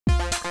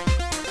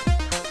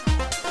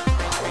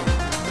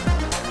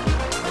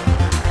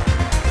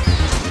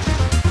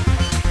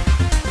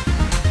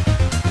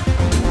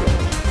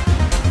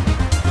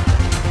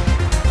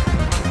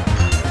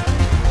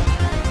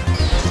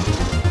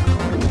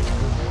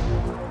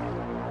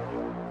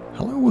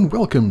and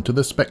welcome to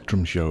the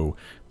Spectrum Show,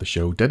 the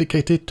show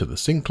dedicated to the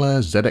Sinclair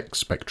ZX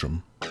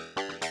Spectrum.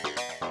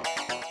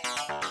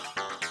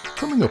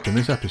 Coming up in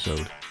this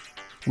episode,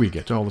 we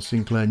get all the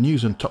Sinclair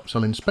news and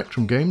top-selling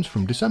Spectrum games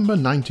from December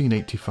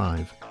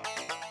 1985.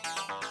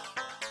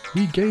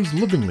 We gaze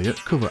lovingly at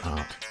cover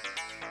art.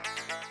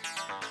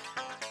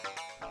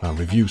 I'll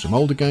review some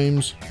older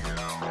games,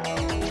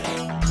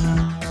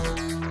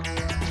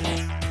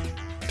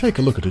 take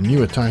a look at a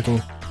newer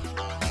title,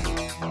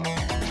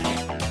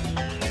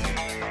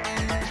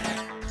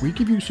 we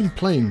give you some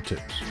playing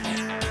tips,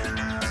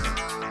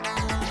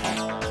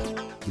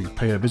 we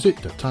pay a visit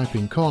to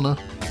Typing Corner,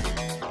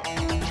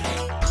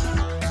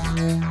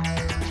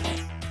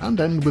 and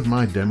end with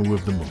my demo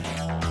of the month.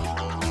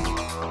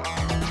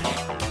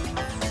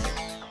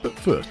 But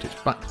first,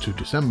 it's back to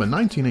December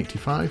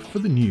 1985 for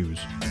the news.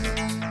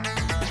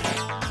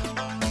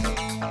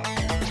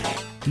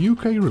 The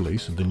UK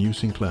release of the new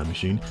Sinclair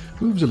machine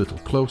moves a little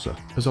closer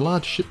as a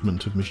large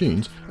shipment of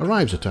machines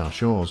arrives at our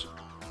shores.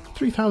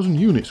 3,000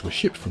 units were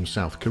shipped from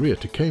South Korea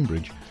to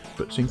Cambridge,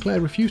 but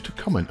Sinclair refused to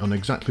comment on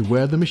exactly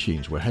where the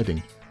machines were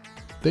heading.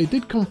 They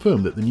did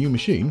confirm that the new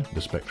machine, the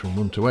Spectrum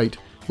 128,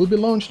 will be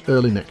launched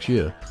early next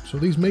year, so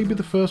these may be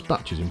the first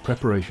batches in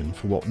preparation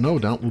for what no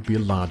doubt will be a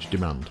large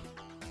demand.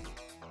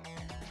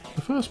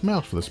 The first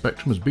mouse for the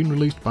Spectrum has been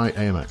released by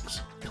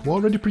AMX, who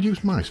already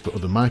produced mice for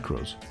other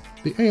micros.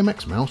 The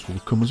AMX mouse will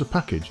come as a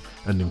package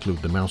and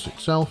include the mouse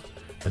itself,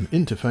 an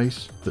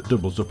interface that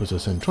doubles up as a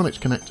Centronics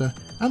connector,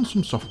 and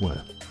some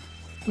software.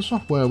 The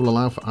software will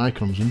allow for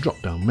icons and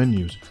drop-down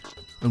menus,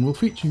 and will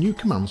feature new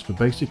commands for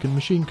basic and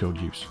machine code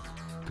use.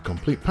 The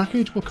complete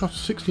package will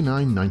cost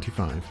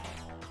 $69.95.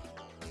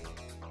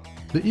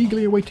 The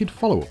eagerly awaited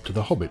follow-up to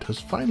The Hobbit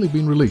has finally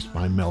been released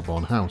by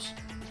Melbourne House.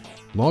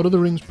 Lord of the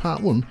Rings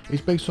Part 1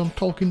 is based on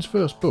Tolkien's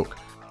first book,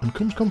 and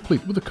comes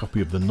complete with a copy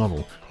of the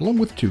novel, along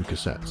with 2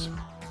 cassettes.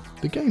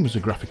 The game is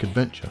a graphic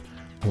adventure,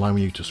 allowing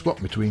you to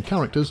swap between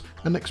characters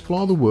and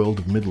explore the world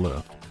of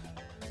Middle-earth.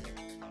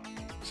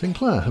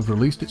 Sinclair have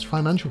released its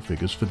financial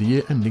figures for the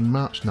year ending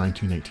March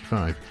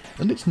 1985,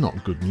 and it's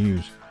not good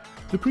news.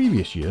 The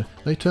previous year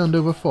they turned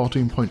over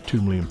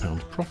 £14.2 million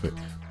profit,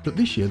 but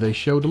this year they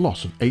showed a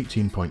loss of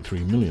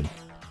 £18.3 million.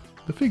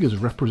 The figures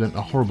represent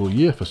a horrible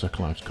year for Sir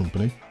Clive's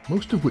company,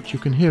 most of which you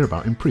can hear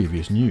about in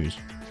previous news.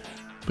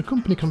 The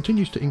company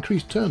continues to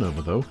increase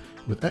turnover though,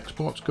 with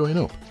exports going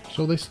up,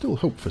 so they still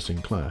hope for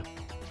Sinclair.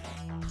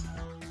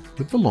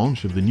 With the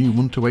launch of the new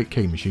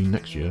 128K machine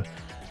next year,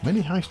 many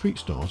high street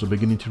stores are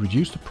beginning to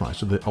reduce the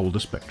price of the older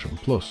Spectrum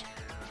Plus,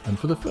 and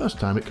for the first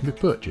time it can be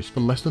purchased for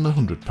less than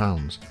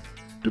 £100.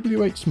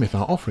 W.H. Smith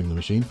are offering the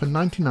machine for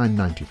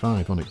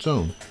 $99.95 on its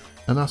own,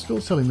 and are still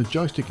selling the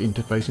joystick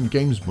interface and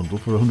games bundle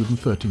for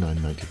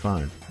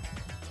 $139.95.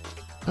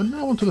 And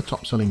now onto the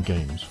top selling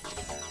games.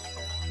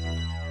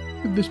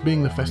 With this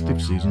being the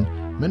festive season,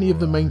 many of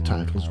the main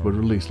titles were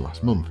released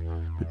last month,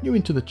 but new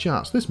into the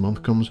charts this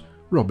month comes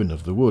Robin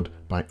of the Wood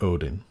by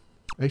Odin,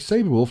 a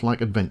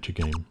Saberwolf-like adventure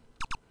game.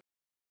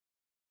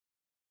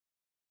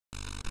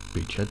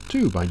 Beachhead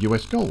 2 by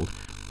US Gold,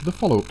 the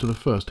follow-up to the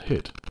first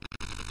hit.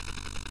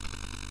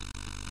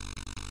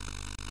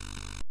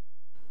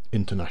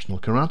 International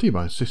Karate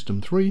by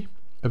System 3,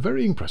 a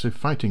very impressive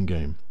fighting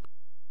game.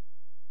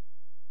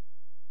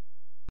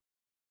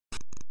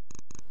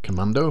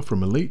 Commando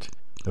from Elite,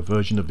 a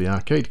version of the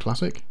arcade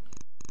classic.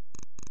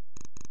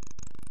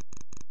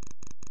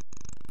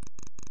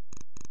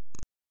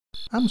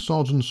 And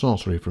Swords and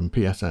Sorcery from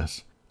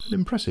PSS, an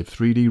impressive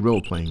 3D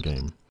role-playing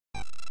game.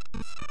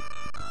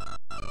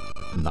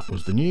 And that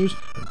was the news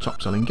and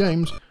top-selling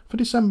games for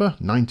December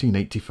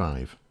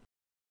 1985.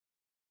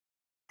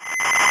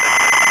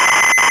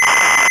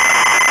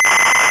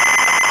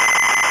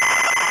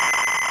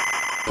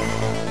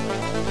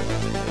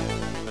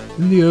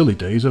 In the early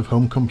days of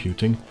home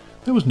computing,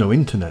 there was no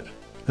internet,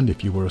 and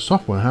if you were a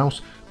software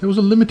house, there was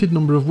a limited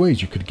number of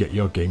ways you could get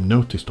your game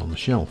noticed on the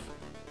shelf.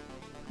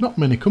 Not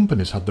many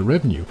companies had the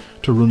revenue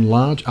to run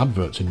large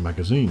adverts in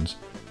magazines,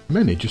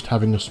 many just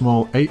having a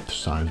small 8th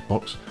size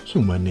box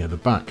somewhere near the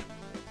back.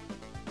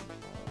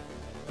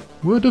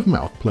 Word of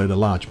mouth played a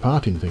large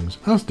part in things,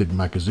 as did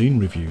magazine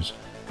reviews,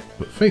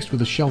 but faced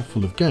with a shelf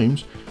full of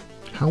games,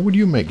 how would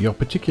you make your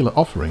particular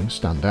offering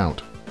stand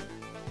out?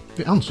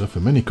 The answer for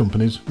many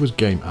companies was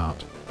game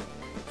art.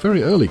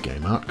 Very early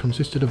game art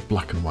consisted of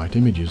black and white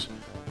images,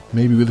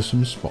 maybe with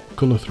some spot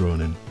colour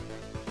thrown in.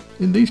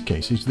 In these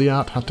cases the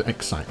art had to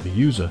excite the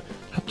user,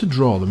 had to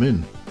draw them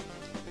in.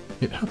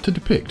 It had to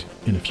depict,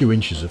 in a few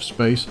inches of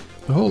space,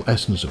 the whole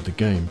essence of the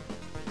game.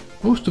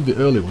 Most of the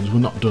early ones were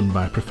not done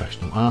by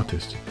professional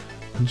artists,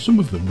 and some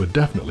of them were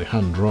definitely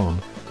hand-drawn.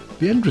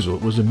 The end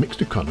result was a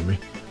mixed economy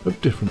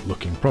of different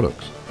looking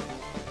products.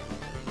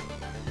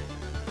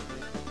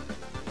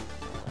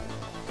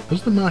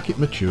 As the market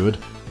matured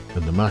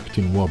and the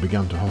marketing war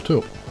began to hot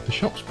up, the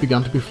shops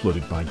began to be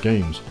flooded by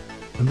games,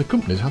 and the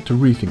companies had to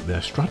rethink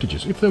their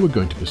strategies if they were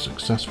going to be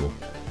successful.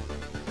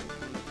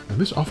 And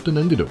this often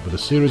ended up with a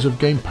series of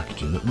game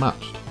packaging that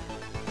matched.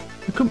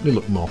 The company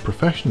looked more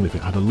professional if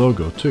it had a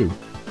logo too,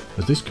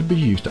 as this could be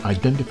used to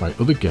identify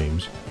other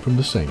games from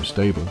the same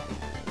stable.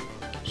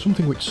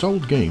 Something which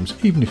sold games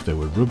even if they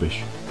were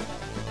rubbish.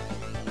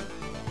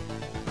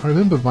 I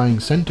remember buying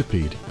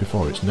Centipede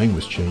before its name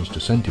was changed to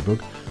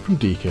Centibug from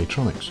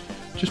DK-Tronics,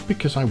 just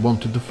because I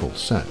wanted the full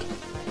set.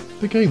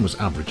 The game was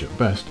average at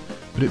best,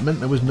 but it meant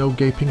there was no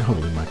gaping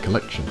hole in my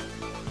collection.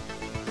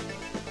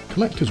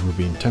 Collectors were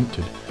being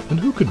tempted, and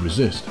who could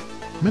resist?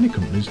 Many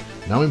companies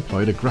now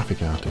employed a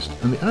graphic artist,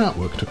 and the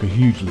artwork took a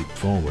huge leap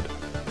forward,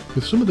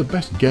 with some of the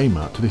best game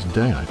art to this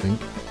day, I think.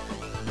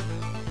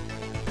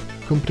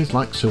 Companies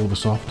like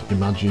Silversoft,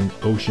 Imagine,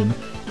 Ocean,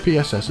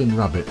 PSS and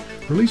Rabbit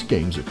released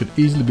games that could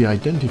easily be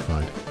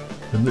identified,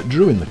 and that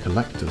drew in the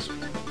collectors.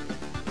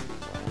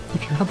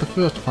 If you had the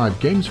first 5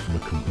 games from a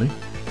company,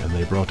 and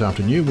they brought out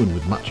a new one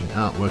with matching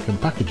artwork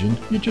and packaging,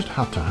 you just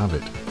had to have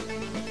it.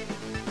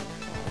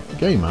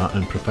 Game art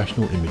and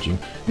professional imaging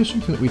is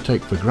something that we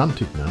take for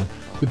granted now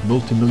with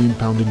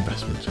multi-million-pound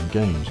investments in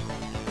games,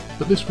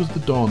 but this was the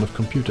dawn of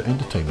computer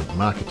entertainment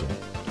marketing.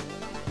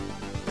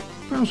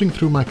 Browsing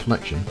through my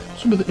collection,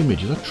 some of the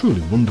images are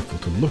truly wonderful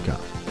to look at.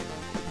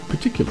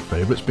 Particular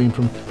favourites being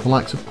from the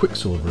likes of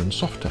Quicksilver and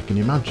Softtech and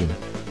Imagine.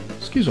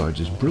 Schizoids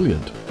is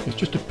brilliant, it's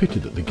just a pity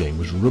that the game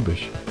was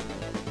rubbish.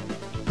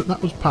 But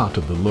that was part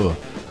of the lure,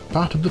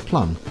 part of the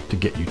plan to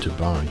get you to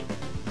buy.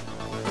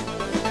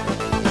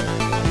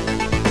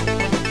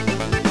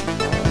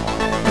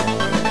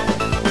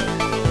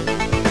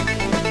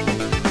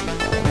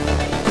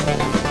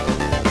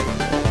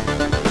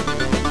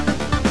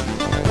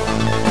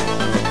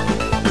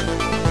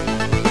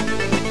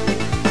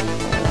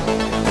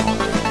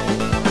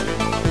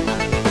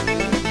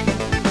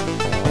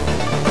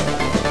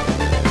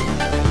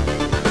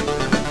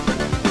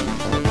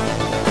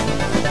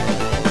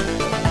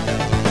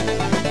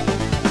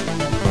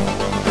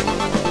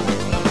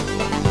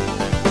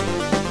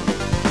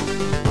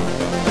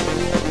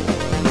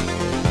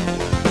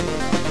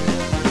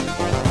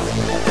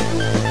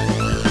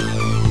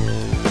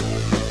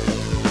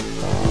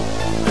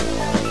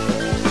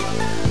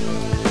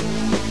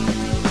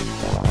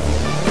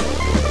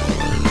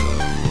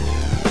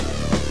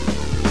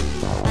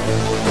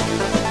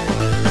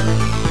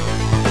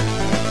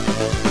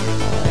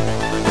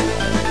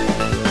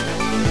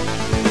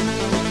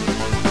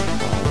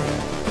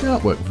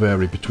 Artwork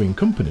varied between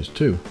companies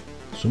too.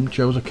 Some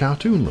chose a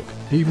cartoon look,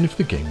 even if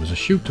the game was a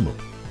shoot 'em up.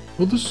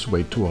 Others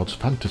swayed towards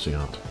fantasy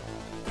art.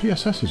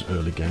 PSS's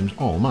early games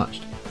all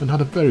matched and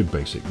had a very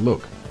basic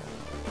look,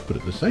 but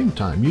at the same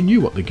time you knew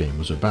what the game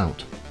was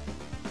about.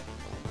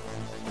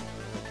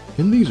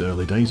 In these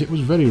early days it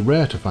was very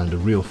rare to find a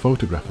real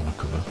photograph on a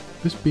cover,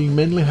 this being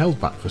mainly held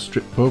back for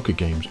strip poker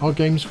games or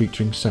games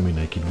featuring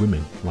semi-naked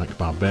women, like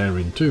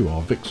Barbarian 2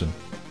 or Vixen.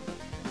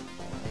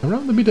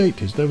 Around the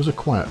mid-80s there was a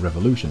quiet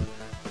revolution,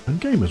 and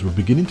gamers were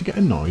beginning to get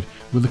annoyed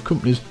with the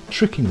companies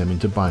tricking them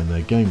into buying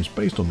their games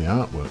based on the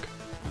artwork.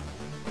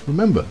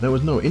 Remember, there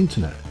was no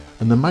internet,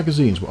 and the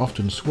magazines were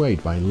often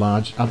swayed by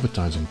large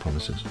advertising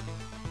promises.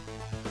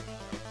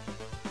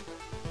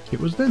 It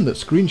was then that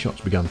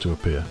screenshots began to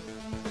appear,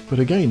 but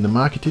again the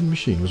marketing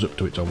machine was up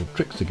to its old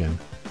tricks again.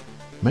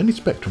 Many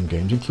Spectrum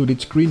games included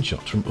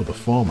screenshots from other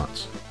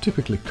formats,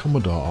 typically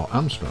Commodore or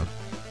Amstrad,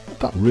 but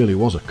that really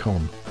was a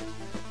con.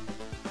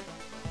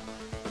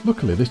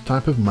 Luckily this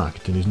type of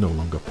marketing is no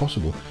longer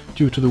possible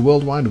due to the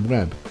World Wide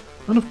Web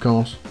and of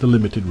course the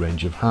limited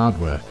range of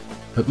hardware,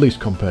 at least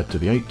compared to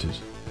the 80s.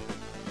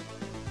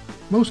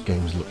 Most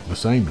games look the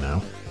same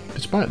now,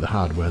 despite the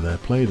hardware they're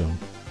played on,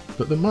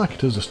 but the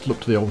marketers are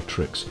stuck to the old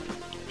tricks,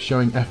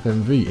 showing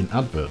FMV in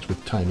adverts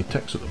with tiny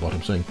text at the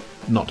bottom saying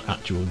 "not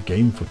actual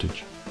game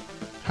footage."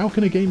 How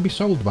can a game be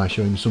sold by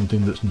showing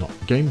something that's not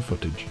game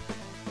footage?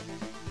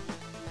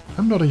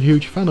 I'm not a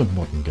huge fan of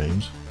modern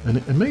games, and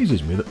it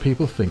amazes me that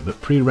people think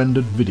that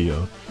pre-rendered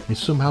video is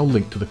somehow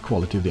linked to the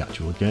quality of the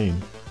actual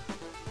game.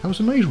 I was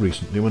amazed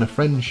recently when a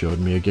friend showed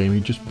me a game he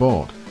just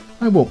bought.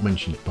 I won't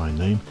mention it by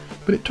name,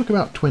 but it took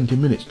about 20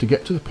 minutes to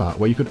get to the part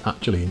where you could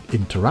actually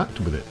interact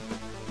with it.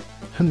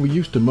 And we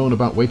used to moan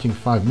about waiting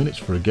 5 minutes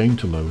for a game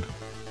to load.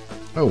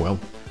 Oh well,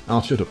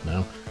 I'll shut up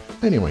now.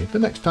 Anyway, the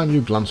next time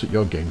you glance at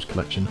your games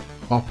collection,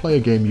 or play a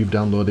game you've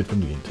downloaded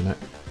from the internet,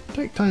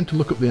 take time to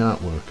look up the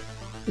artwork.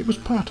 It was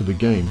part of the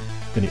game,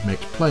 and it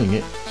makes playing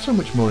it so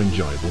much more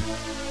enjoyable.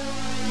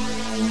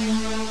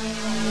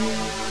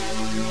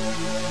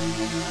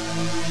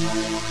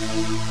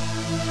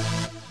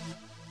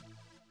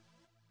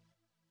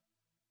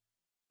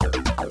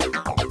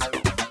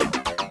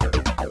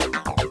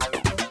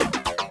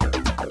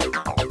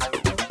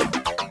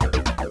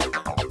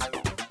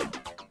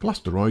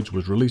 Blasteroids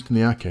was released in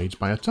the arcades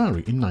by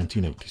Atari in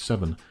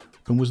 1987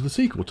 and was the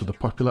sequel to the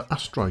popular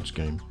Asteroids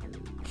game.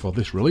 For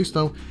this release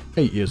though,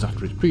 8 years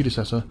after its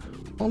predecessor,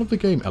 all of the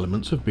game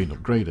elements have been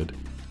upgraded.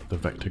 The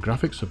vector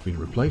graphics have been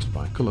replaced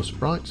by colour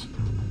sprites,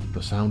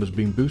 the sound has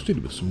been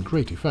boosted with some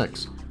great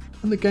effects,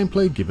 and the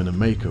gameplay given a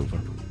makeover,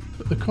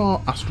 but the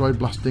core asteroid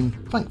blasting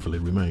thankfully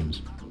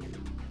remains.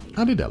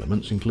 Added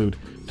elements include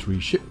 3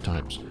 ship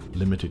types,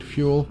 limited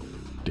fuel,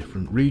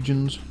 different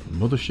regions,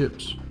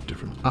 motherships, different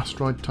different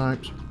asteroid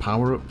types,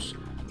 power-ups,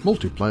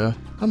 multiplayer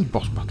and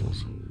boss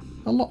battles.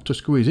 A lot to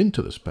squeeze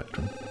into the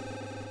Spectrum.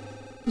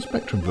 The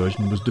Spectrum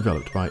version was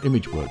developed by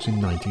Imageworks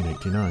in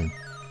 1989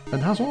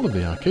 and has all of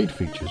the arcade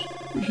features,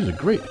 which is a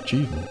great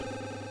achievement.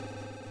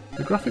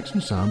 The graphics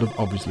and sound have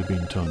obviously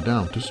been toned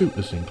down to suit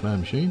the Sinclair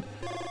machine,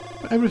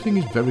 but everything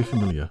is very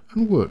familiar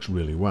and works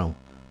really well.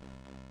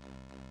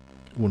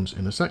 Once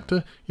in a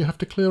sector, you have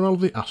to clear all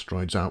of the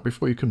asteroids out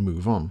before you can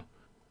move on.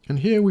 And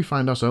here we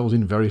find ourselves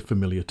in very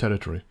familiar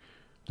territory.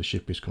 The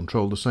ship is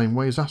controlled the same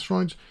way as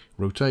asteroids: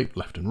 rotate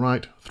left and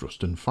right,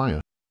 thrust and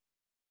fire.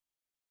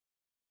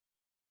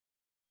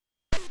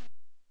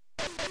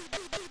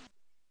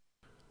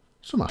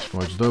 Some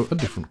asteroids though are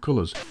different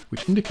colours,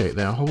 which indicate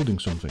they are holding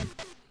something.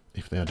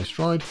 If they are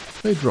destroyed,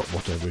 they drop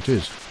whatever it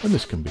is, and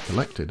this can be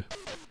collected.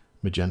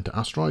 Magenta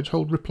asteroids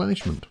hold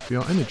replenishment for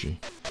your energy.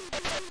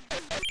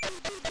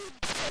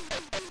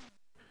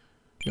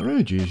 Your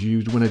energy is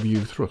used whenever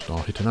you thrust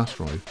or hit an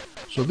asteroid,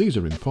 so these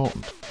are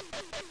important.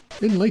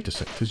 In later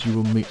sectors you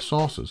will meet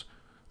saucers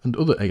and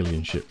other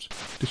alien ships.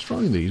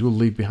 Destroying these will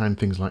leave behind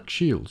things like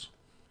shields.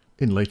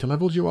 In later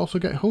levels you also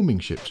get homing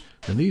ships,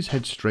 and these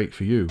head straight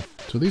for you,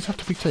 so these have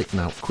to be taken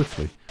out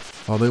quickly,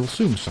 or they will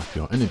soon sap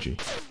your energy.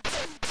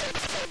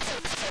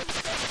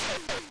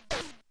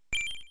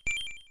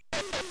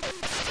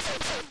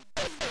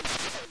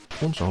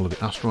 Once all of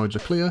the asteroids are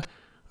clear,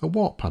 a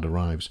warp pad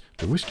arrives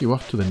to whisk you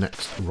off to the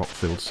next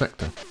rock-filled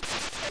sector.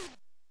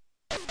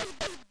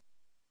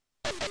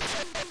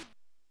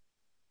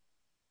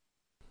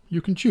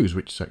 You can choose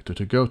which sector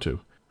to go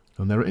to,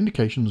 and there are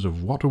indications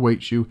of what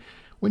awaits you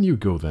when you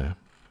go there.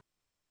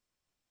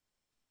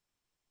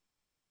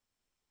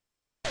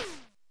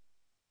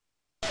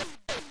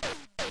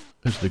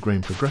 As the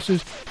game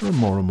progresses, there are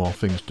more and more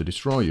things to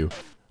destroy you,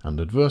 and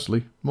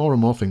adversely, more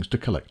and more things to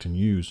collect and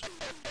use.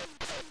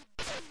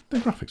 The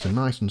graphics are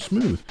nice and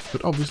smooth,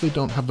 but obviously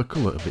don't have the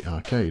colour of the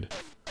arcade.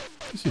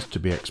 This is to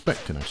be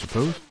expected, I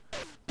suppose,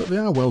 but they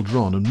are well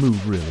drawn and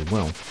move really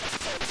well.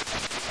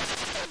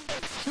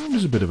 Sound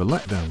is a bit of a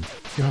letdown.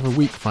 You have a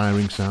weak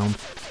firing sound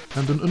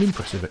and an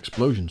unimpressive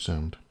explosion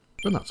sound,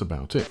 but that's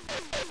about it.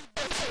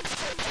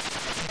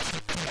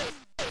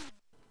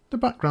 The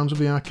backgrounds of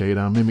the arcade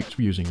are mimicked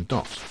using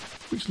dots,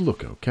 which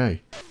look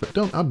okay, but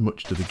don't add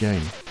much to the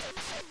game.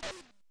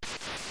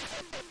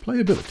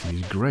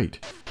 Playability is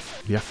great.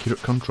 The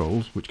accurate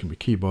controls, which can be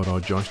keyboard or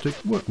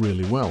joystick, work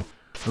really well,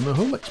 and the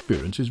whole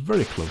experience is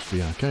very close to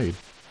the arcade.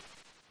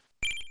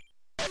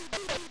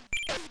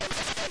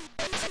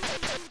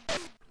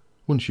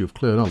 Once you've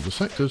cleared all the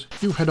sectors,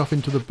 you head off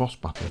into the boss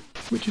battle,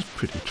 which is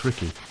pretty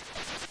tricky.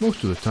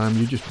 Most of the time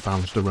you just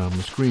bounced around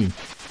the screen,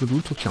 with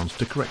little chance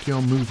to correct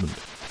your movement.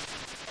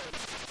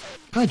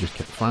 I just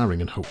kept firing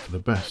and hoped for the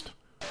best,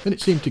 and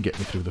it seemed to get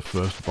me through the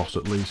first boss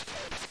at least.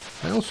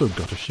 I also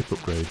got a ship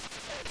upgrade,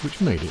 which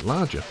made it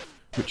larger,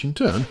 which in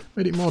turn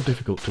made it more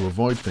difficult to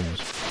avoid things.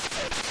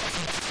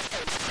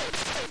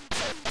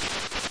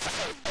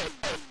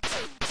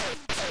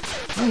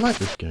 I like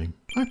this game.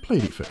 I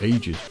played it for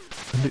ages,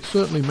 and it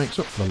certainly makes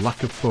up for the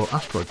lack of poor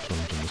asteroid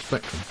clones on the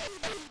Spectrum.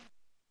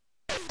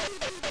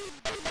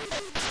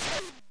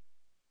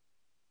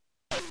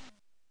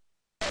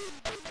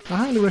 A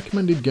highly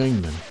recommended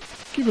game then.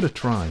 Give it a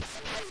try.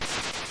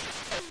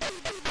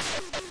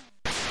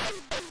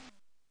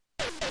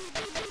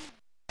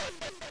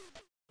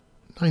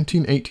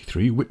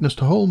 "1983 witnessed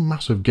a whole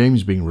mass of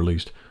games being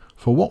released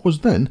for what was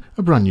then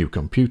a brand new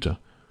computer.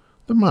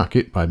 The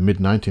market by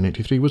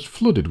mid-1983 was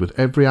flooded with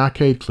every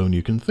arcade clone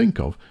you can think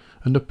of,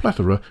 and a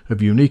plethora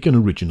of unique and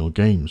original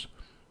games.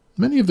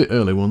 Many of the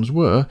early ones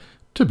were,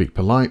 to be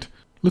polite,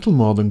 little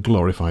more than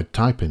glorified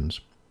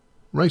type-ins.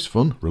 Race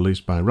Fun,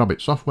 released by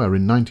Rabbit Software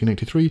in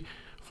 1983,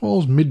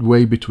 falls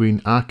midway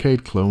between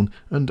arcade clone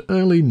and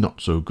early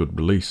not-so-good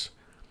release.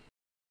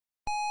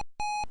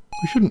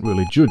 We shouldn't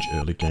really judge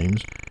early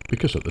games,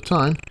 because at the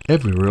time,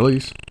 every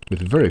release,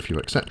 with very few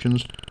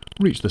exceptions,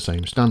 reached the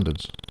same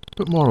standards,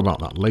 but more about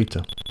that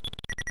later.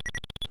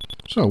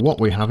 So what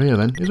we have here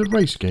then is a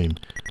race game,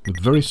 with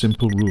very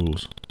simple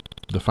rules.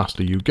 The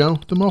faster you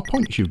go, the more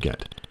points you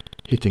get.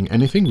 Hitting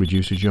anything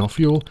reduces your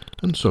fuel,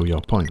 and so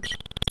your points.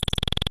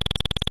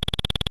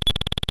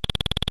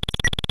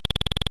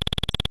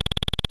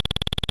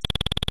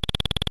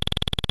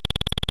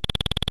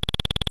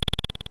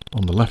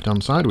 On the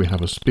left-hand side we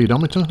have a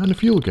speedometer and a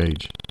fuel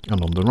gauge,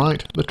 and on the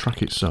right, the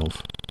track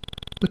itself.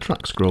 The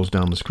track scrolls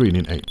down the screen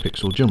in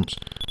 8-pixel jumps,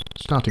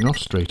 starting off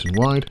straight and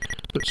wide,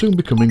 but soon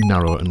becoming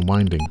narrow and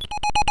winding.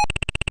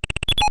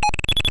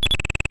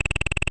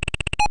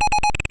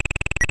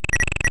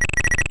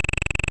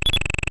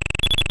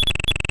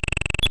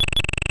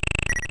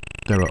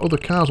 There are other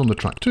cars on the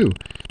track too,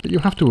 that you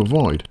have to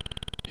avoid.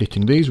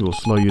 Hitting these will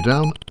slow you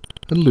down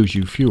and lose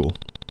you fuel,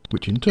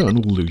 which in turn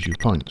will lose you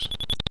points.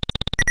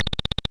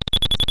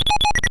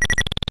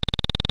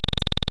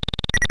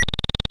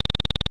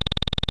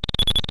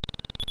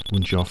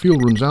 Once your fuel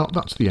runs out,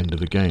 that's the end of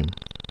the game,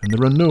 and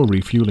there are no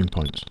refueling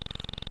points.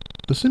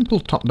 The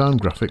simple top-down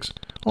graphics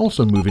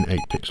also move in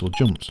 8-pixel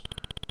jumps,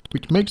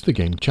 which makes the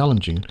game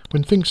challenging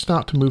when things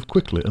start to move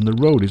quickly and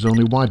the road is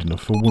only wide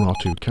enough for one or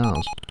two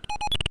cars.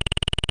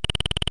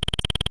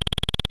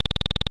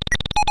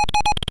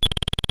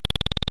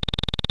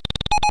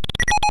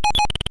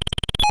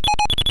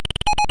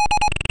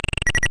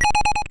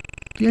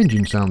 The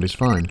engine sound is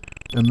fine,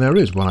 and there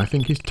is what I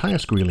think is tyre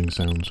squealing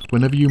sounds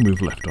whenever you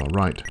move left or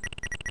right.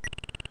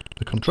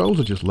 The controls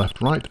are just left,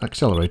 right,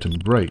 accelerate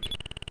and brake,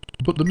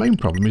 but the main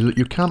problem is that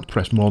you can't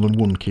press more than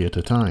one key at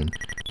a time,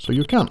 so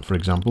you can't, for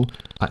example,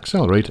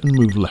 accelerate and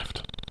move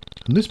left.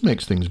 And this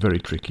makes things very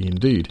tricky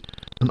indeed,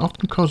 and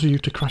often causes you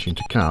to crash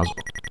into cars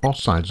or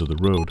sides of the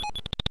road.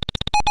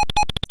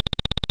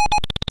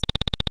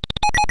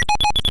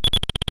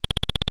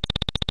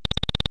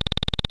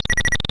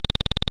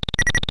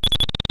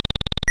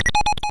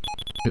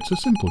 It's a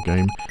simple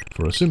game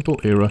for a simple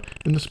era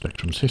in the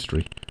Spectrum's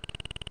history.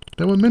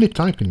 There were many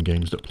typing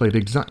games that played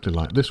exactly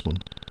like this one,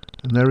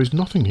 and there is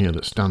nothing here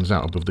that stands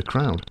out above the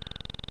crowd.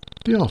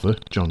 The author,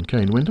 John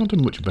Kane, went on to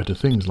much better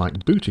things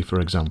like Booty, for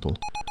example,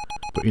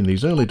 but in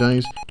these early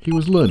days he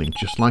was learning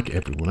just like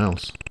everyone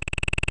else.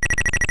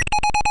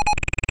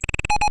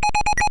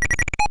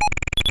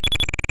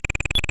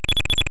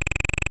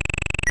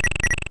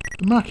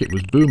 The market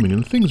was booming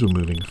and things were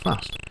moving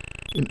fast.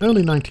 In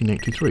early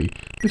 1983,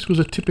 this was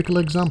a typical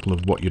example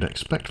of what you'd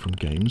expect from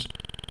games.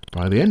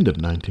 By the end of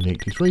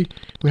 1983,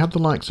 we had the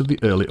likes of the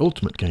early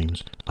Ultimate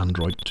games,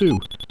 Android 2,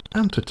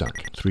 Ant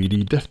Attack,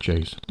 3D Death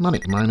Chase,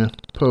 Manic Miner,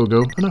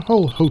 Pogo, and a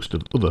whole host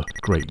of other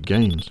great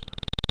games.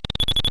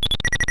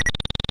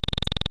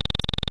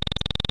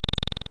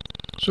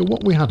 So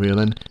what we have here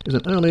then is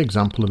an early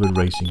example of a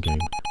racing game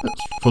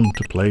that's fun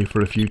to play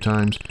for a few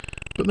times,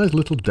 but there's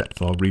little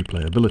depth or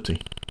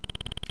replayability.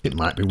 It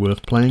might be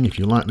worth playing if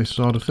you like this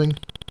sort of thing,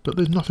 but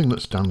there's nothing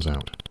that stands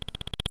out.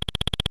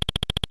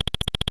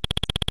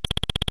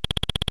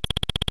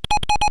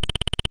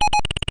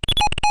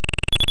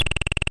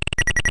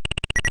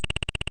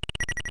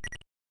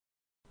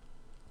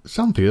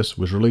 Xanthius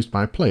was released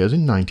by Players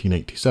in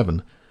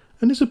 1987,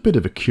 and is a bit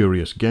of a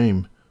curious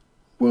game.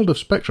 World of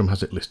Spectrum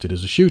has it listed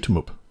as a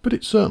shoot-'em-up, but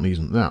it certainly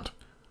isn't that.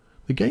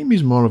 The game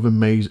is more of a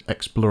maze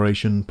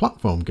exploration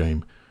platform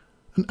game,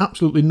 and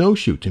absolutely no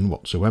shooting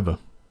whatsoever.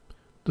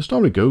 The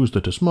story goes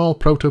that a small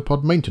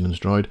protopod maintenance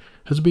droid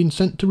has been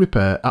sent to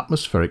repair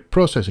atmospheric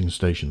processing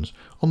stations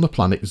on the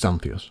planet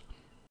Xanthius.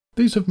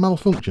 These have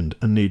malfunctioned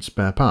and need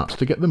spare parts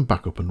to get them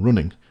back up and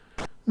running.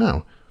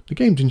 Now, the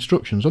game's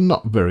instructions are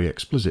not very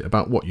explicit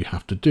about what you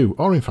have to do,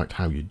 or in fact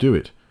how you do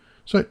it,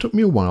 so it took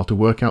me a while to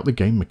work out the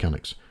game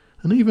mechanics,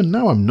 and even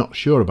now I'm not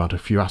sure about a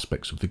few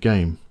aspects of the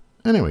game.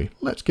 Anyway,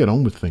 let's get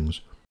on with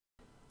things.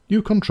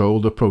 You control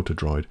the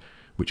protodroid,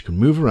 which can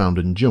move around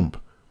and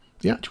jump.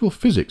 The actual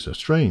physics are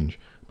strange,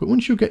 but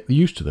once you get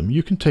used to them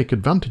you can take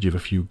advantage of a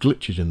few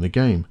glitches in the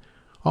game,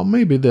 or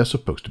maybe they're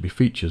supposed to be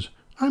features,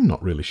 I'm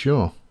not really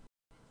sure.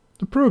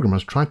 The program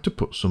has tried to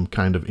put some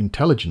kind of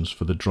intelligence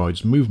for the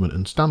droid's movement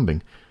and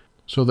standing,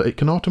 so that it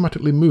can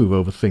automatically move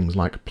over things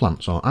like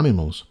plants or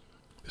animals.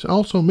 This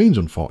also means,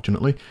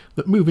 unfortunately,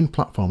 that moving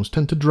platforms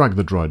tend to drag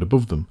the droid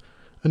above them,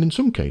 and in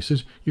some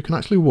cases you can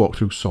actually walk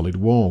through solid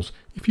walls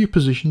if you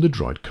position the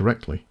droid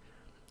correctly.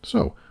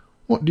 So,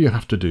 what do you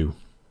have to do?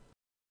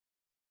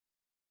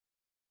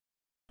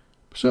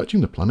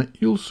 Searching the planet,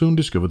 you'll soon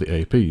discover the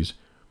APs.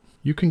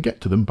 You can get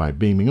to them by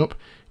beaming up,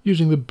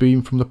 using the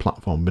beam from the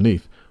platform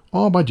beneath,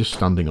 or by just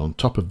standing on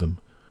top of them.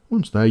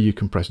 Once there you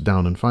can press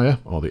down and fire,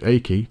 or the A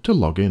key, to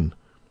log in.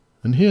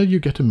 And here you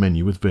get a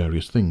menu with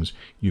various things.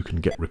 You can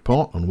get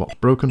report on what's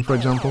broken, for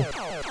example.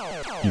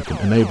 You can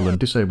enable and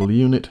disable the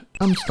unit,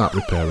 and start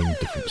repairing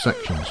different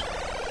sections.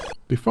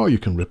 Before you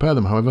can repair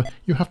them, however,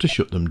 you have to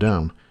shut them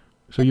down.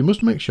 So you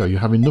must make sure you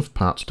have enough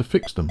parts to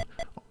fix them,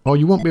 or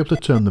you won't be able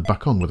to turn them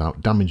back on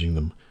without damaging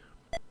them.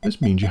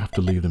 This means you have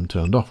to leave them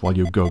turned off while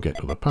you go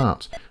get other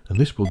parts, and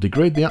this will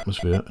degrade the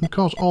atmosphere and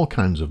cause all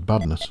kinds of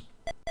badness.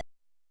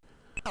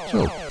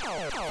 So,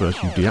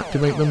 first you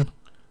deactivate them,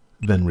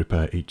 then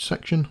repair each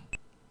section,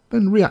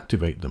 then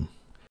reactivate them.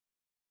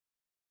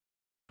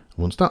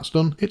 Once that's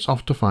done, it's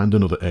off to find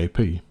another AP.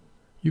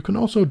 You can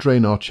also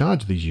drain or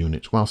charge these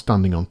units while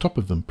standing on top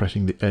of them,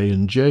 pressing the A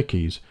and J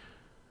keys,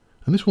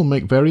 and this will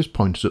make various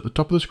pointers at the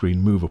top of the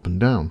screen move up and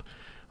down.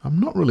 I'm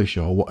not really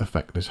sure what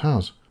effect this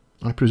has.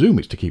 I presume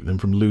it's to keep them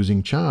from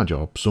losing charge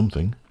or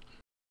something.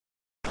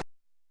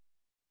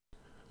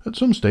 At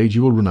some stage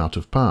you will run out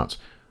of parts,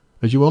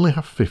 as you only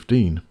have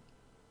 15,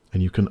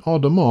 and you can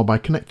order more by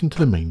connecting to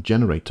the main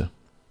generator.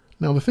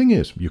 Now the thing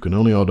is, you can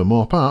only order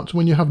more parts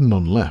when you have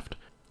none left,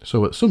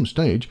 so at some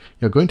stage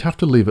you're going to have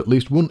to leave at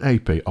least one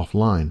AP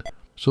offline,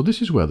 so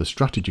this is where the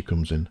strategy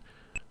comes in.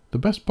 The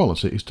best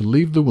policy is to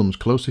leave the ones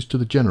closest to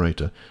the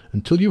generator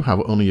until you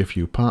have only a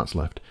few parts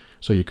left,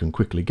 so you can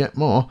quickly get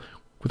more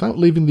without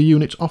leaving the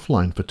units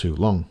offline for too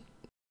long.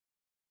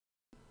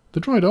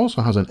 The droid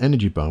also has an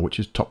energy bar which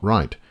is top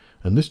right,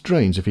 and this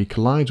drains if he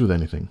collides with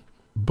anything,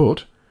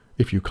 but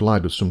if you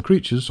collide with some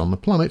creatures on the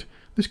planet,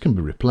 this can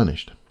be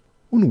replenished.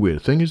 One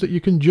weird thing is that you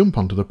can jump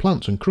onto the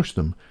plants and crush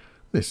them.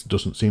 This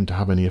doesn't seem to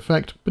have any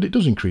effect, but it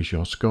does increase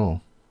your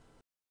score.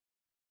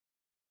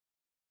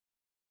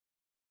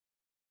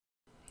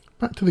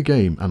 Back to the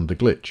game and the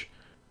glitch.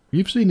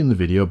 You've seen in the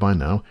video by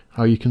now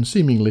how you can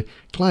seemingly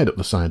glide up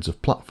the sides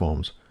of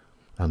platforms,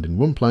 and in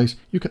one place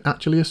you can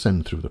actually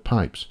ascend through the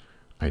pipes.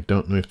 I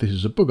don't know if this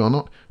is a bug or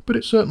not, but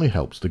it certainly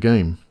helps the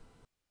game.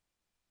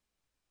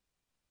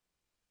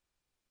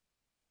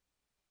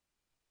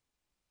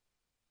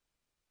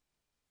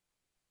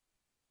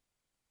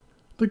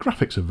 The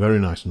graphics are very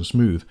nice and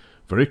smooth,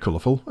 very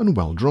colourful and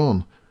well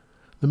drawn.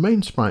 The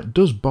main sprite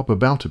does bob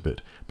about a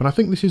bit, but I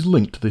think this is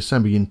linked to the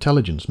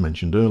semi-intelligence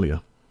mentioned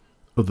earlier.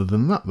 Other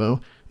than that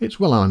though, it's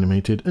well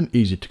animated and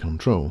easy to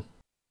control.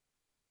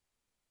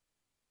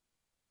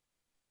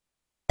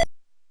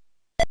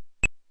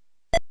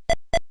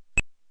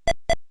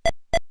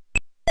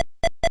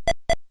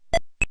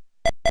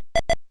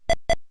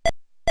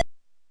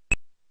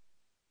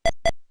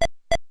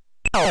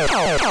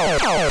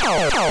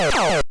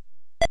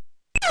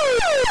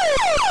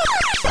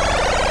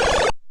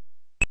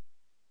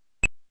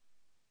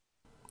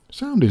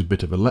 Sound is a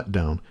bit of a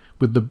letdown,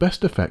 with the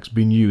best effects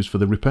being used for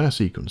the repair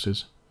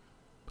sequences.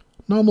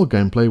 Normal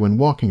gameplay when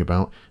walking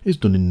about is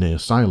done in near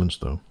silence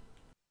though.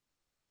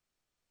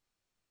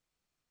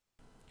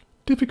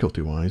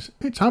 Difficulty-wise,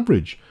 it's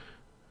average,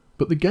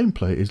 but the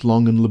gameplay is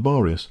long and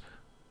laborious,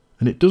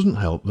 and it doesn't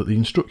help that the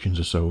instructions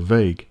are so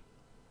vague.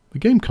 The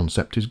game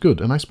concept is good,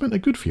 and I spent a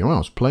good few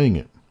hours playing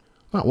it.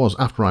 That was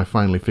after I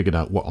finally figured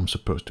out what I'm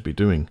supposed to be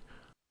doing.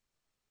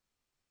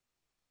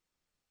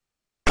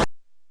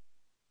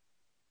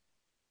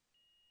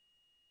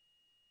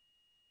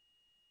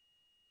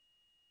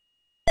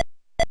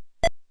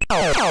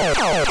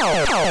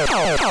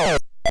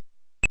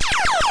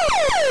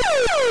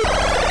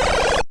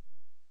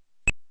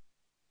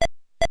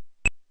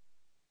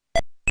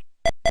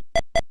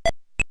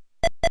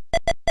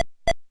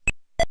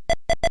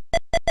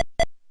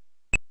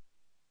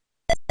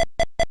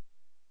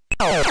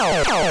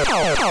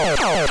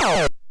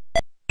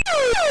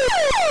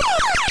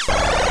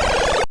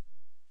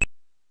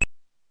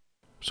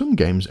 Some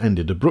games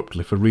ended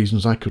abruptly for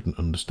reasons I couldn't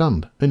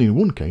understand, and in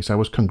one case I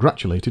was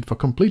congratulated for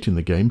completing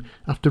the game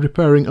after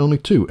repairing only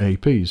 2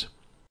 APs.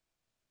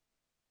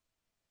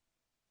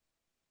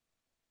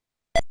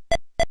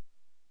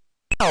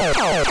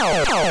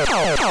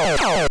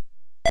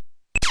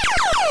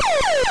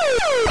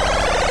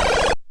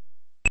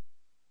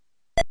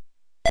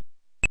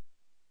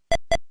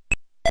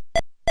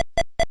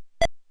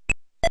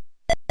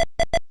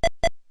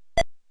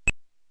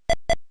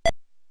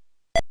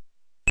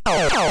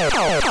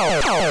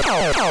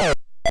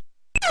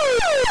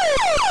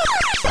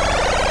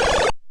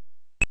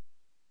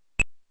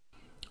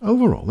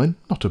 Overall then,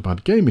 not a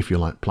bad game if you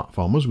like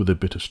platformers with a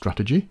bit of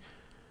strategy.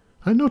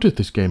 I noticed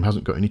this game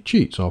hasn't got any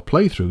cheats or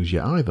playthroughs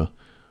yet either,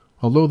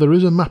 although there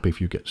is a map if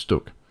you get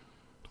stuck.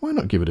 Why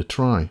not give it a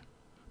try,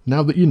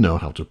 now that you know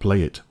how to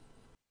play it?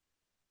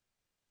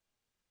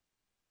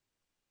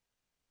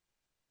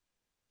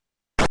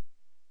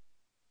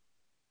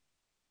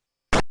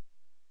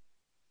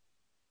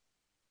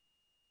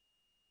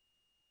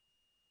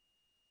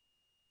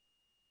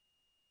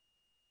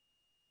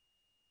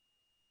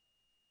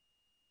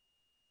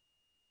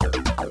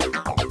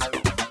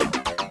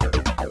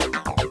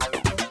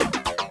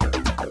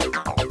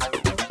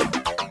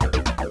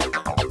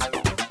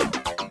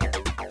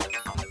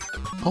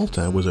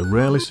 Altair was a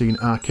rarely seen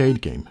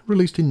arcade game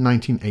released in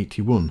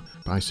 1981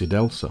 by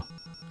Sidelsa.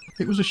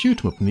 It was a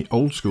shoot 'em up in the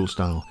old school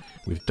style,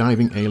 with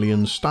diving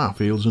aliens,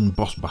 starfields and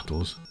boss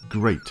battles.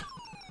 Great!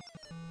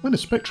 When a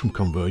Spectrum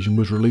conversion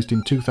was released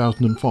in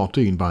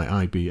 2014 by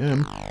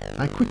IBM,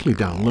 I quickly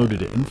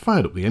downloaded it and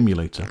fired up the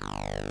emulator.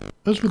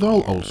 As with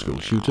all old school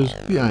shooters,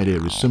 the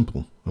idea is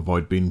simple: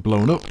 avoid being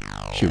blown up,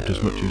 shoot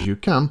as much as you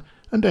can,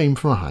 and aim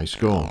for a high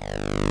score.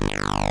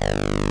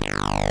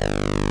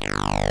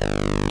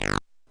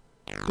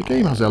 The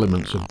game has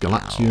elements of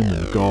Galaxian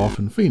and Gorf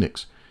and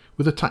Phoenix,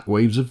 with attack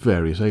waves of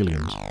various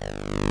aliens.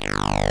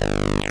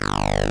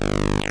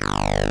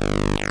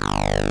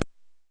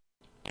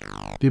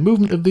 The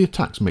movement of the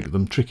attacks make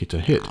them tricky to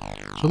hit,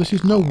 so this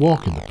is no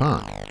walk in the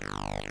park.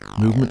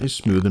 Movement is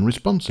smooth and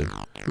responsive,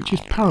 which is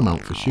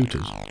paramount for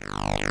shooters.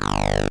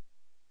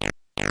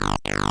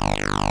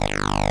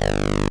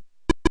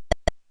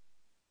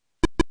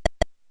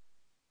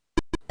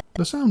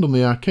 The sound on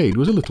the arcade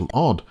was a little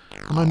odd,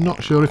 and I'm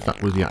not sure if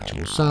that was the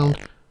actual sound,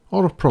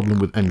 or a problem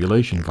with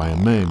emulation via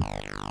MAME.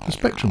 The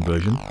Spectrum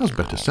version has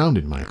better sound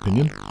in my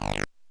opinion.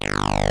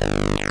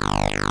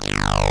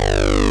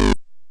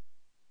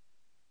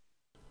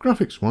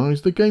 Graphics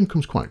wise, the game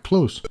comes quite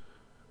close,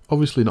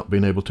 obviously not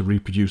being able to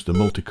reproduce the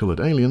multicoloured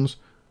aliens,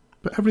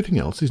 but everything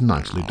else is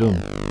nicely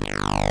done.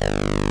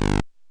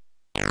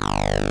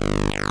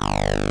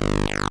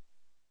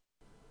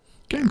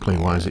 Gameplay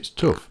wise it's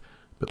tough,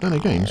 but then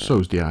again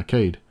so's the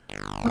arcade.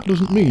 That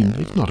doesn't mean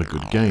it's not a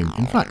good game,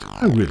 in fact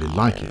I really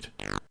like it.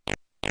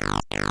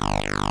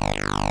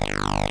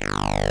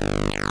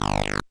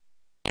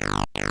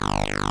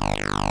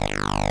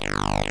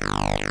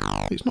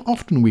 It's not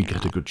often we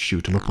get a good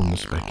shoot 'em up on the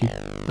Specky,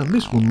 and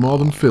this one more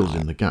than fills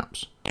in the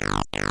gaps.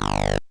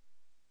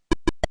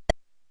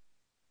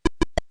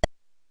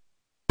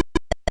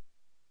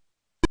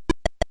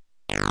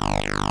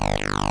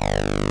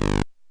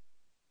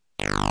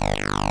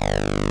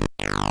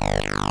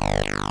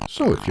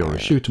 So if you're a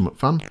shoot 'em up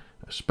fan,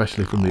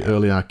 especially from the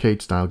early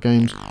arcade style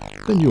games,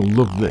 then you'll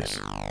love this.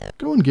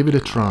 Go and give it a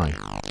try.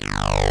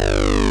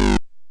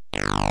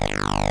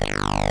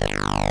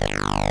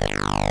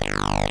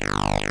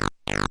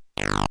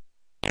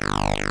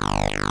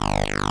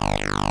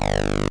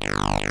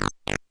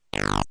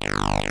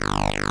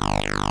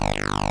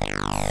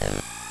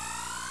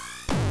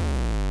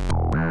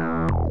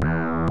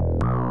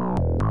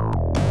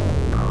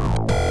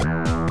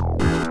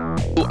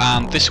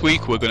 And this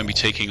week we're going to be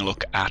taking a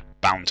look at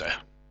Bounder.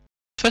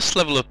 First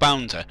level of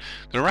Bounder,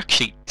 there are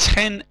actually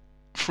 10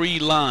 free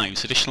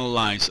lives, additional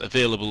lives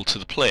available to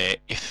the player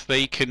if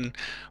they can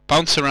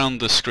bounce around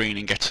the screen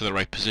and get to the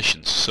right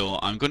positions. So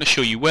I'm going to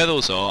show you where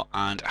those are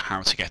and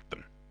how to get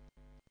them.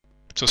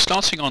 So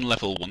starting on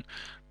level 1,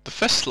 the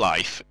first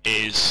life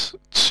is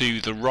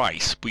to the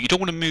right, but you don't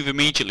want to move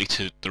immediately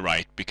to the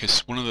right because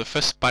one of the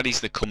first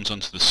baddies that comes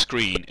onto the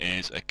screen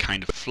is a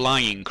kind of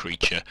flying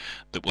creature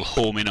that will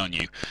home in on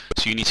you.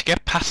 So you need to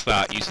get past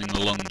that using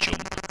the long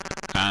jump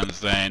and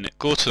then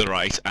go to the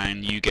right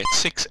and you get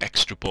 6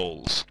 extra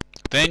balls.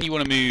 Then you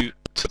want to move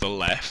to the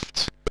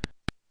left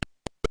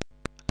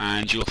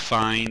and you'll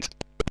find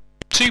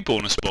 2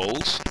 bonus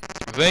balls.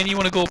 Then you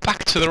want to go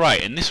back to the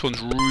right, and this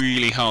one's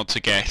really hard to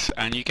get,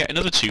 and you get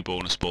another 2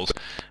 bonus balls.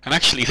 And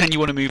actually then you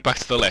want to move back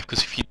to the left,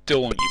 because if you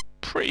don't, you're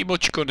pretty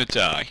much going to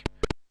die.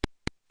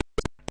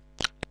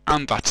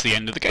 And that's the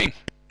end of the game,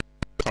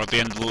 or the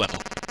end of the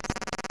level.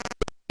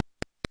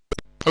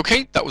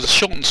 Okay, that was a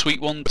short and sweet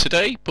one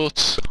today,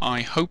 but I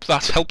hope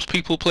that helps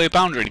people play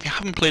Bounder. And if you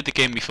haven't played the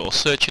game before,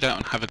 search it out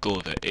and have a go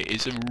of it. It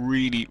is a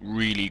really,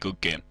 really good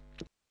game.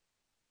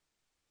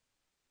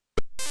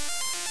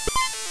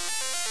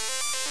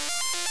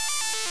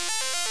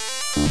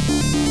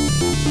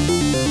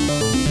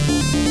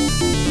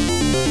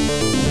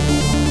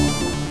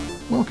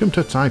 Welcome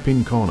to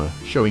Type-In Corner,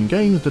 showing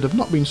games that have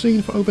not been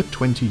seen for over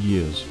 20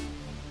 years.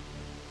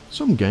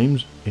 Some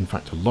games, in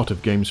fact a lot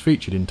of games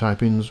featured in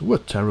Type-Ins, were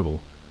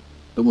terrible.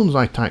 The ones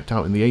I typed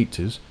out in the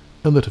 80s,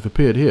 and that have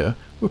appeared here,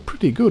 were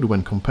pretty good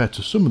when compared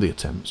to some of the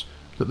attempts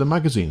that the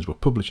magazines were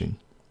publishing.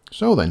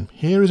 So then,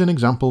 here is an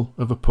example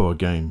of a poor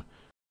game.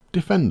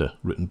 Defender,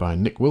 written by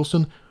Nick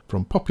Wilson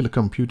from Popular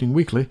Computing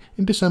Weekly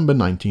in December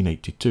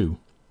 1982.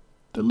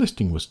 The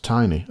listing was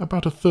tiny,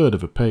 about 1/3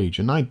 of a page,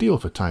 and ideal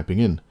for typing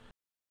in.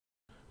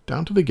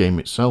 Down to the game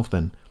itself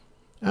then.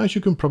 As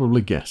you can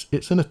probably guess,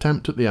 it's an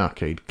attempt at the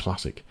arcade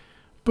classic,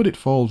 but it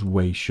falls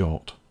way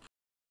short.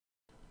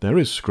 There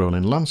is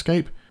scrolling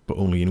landscape, but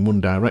only in one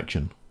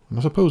direction, and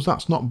I suppose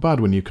that's not bad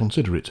when you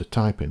consider it's a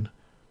type-in.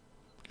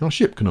 Your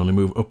ship can only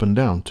move up and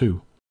down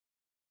too.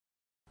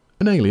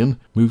 An alien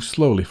moves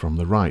slowly from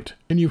the right,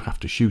 and you have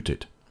to shoot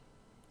it.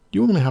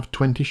 You only have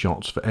 20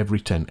 shots for every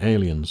 10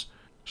 aliens,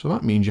 so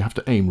that means you have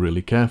to aim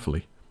really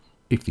carefully.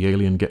 If the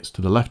alien gets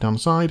to the left-hand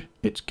side,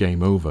 it's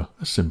game over,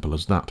 as simple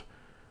as that.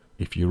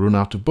 If you run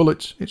out of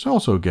bullets, it's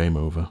also game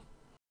over.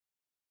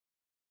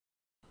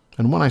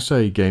 And when I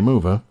say game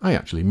over, I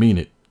actually mean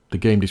it. The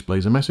game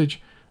displays a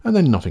message, and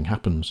then nothing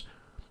happens.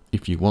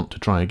 If you want to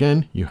try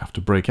again, you have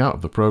to break out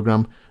of the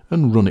program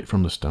and run it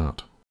from the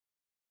start.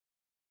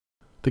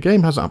 The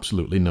game has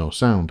absolutely no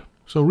sound,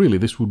 so really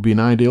this would be an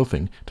ideal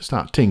thing to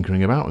start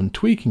tinkering about and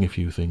tweaking a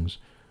few things.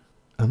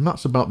 And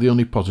that's about the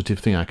only positive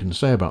thing I can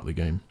say about the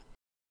game.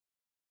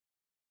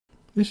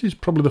 This is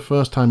probably the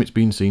first time it's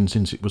been seen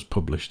since it was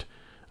published,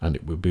 and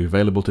it will be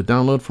available to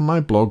download from my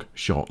blog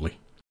shortly.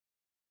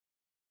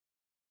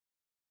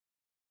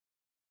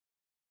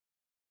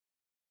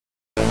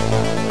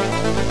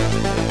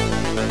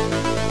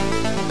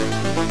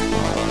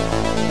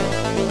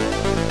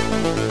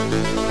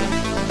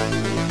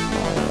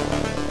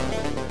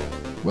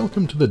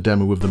 Welcome to the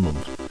demo of the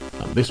month,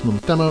 and this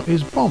month's demo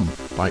is Bomb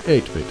by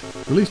 8-Bit,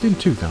 released in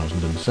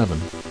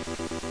 2007.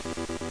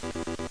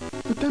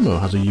 The demo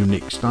has a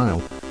unique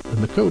style, and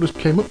the coders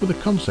came up with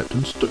a concept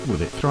and stuck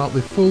with it throughout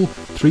the full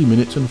 3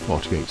 minutes and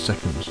 48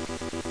 seconds.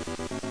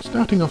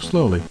 Starting off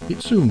slowly,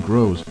 it soon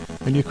grows,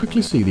 and you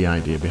quickly see the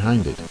idea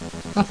behind it: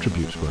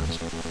 attribute squares.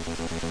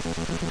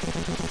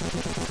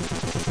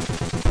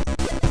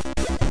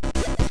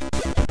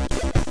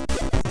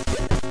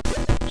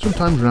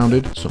 Sometimes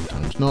rounded,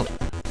 sometimes not,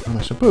 and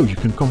I suppose you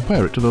can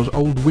compare it to those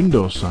old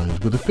Windows signs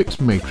with a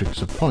fixed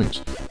matrix of points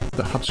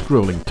that had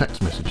scrolling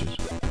text messages.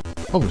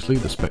 Obviously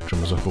the Spectrum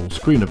has a full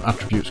screen of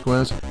attribute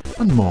squares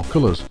and more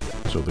colours,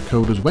 so the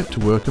coders went to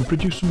work and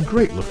produced some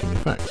great looking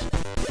effects.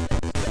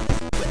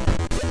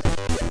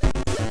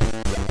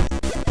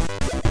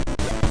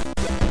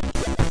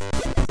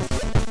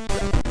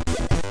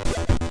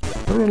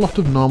 There are a lot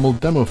of normal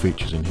demo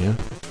features in here,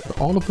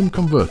 but all of them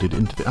converted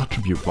into the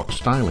attribute block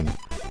styling.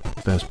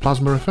 There's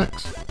plasma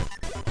effects,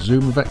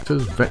 zoom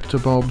vectors, vector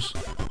bobs,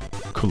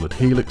 coloured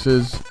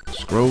helixes,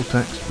 scroll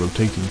text,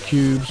 rotating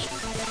cubes,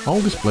 all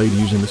displayed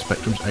using the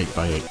Spectrum's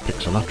 8x8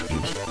 pixel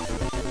attributes.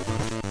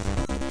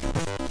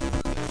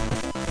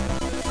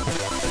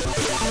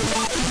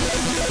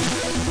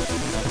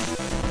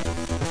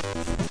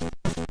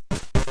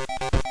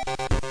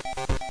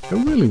 A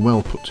really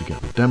well put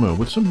together demo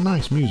with some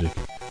nice music,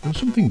 and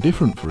something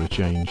different for a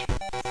change.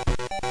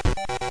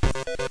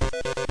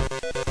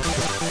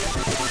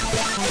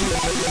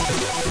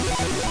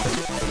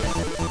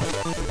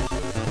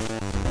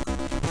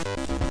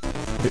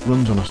 It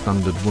runs on a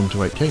standard 1 to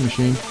 8K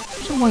machine,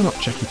 so why not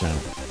check it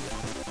out?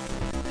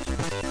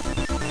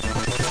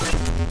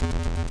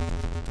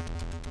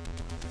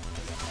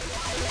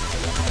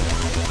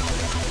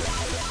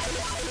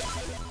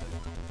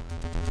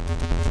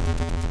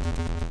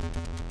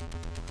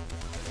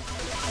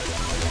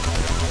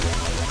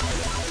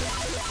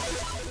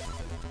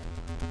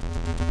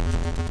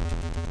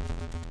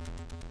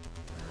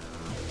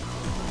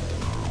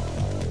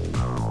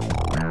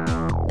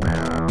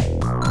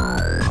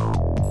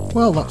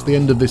 Well, that's the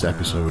end of this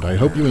episode. I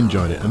hope you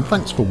enjoyed it, and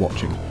thanks for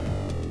watching.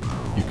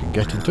 You can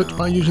get in touch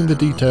by using the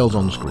details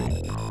on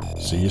screen.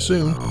 See you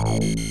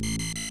soon.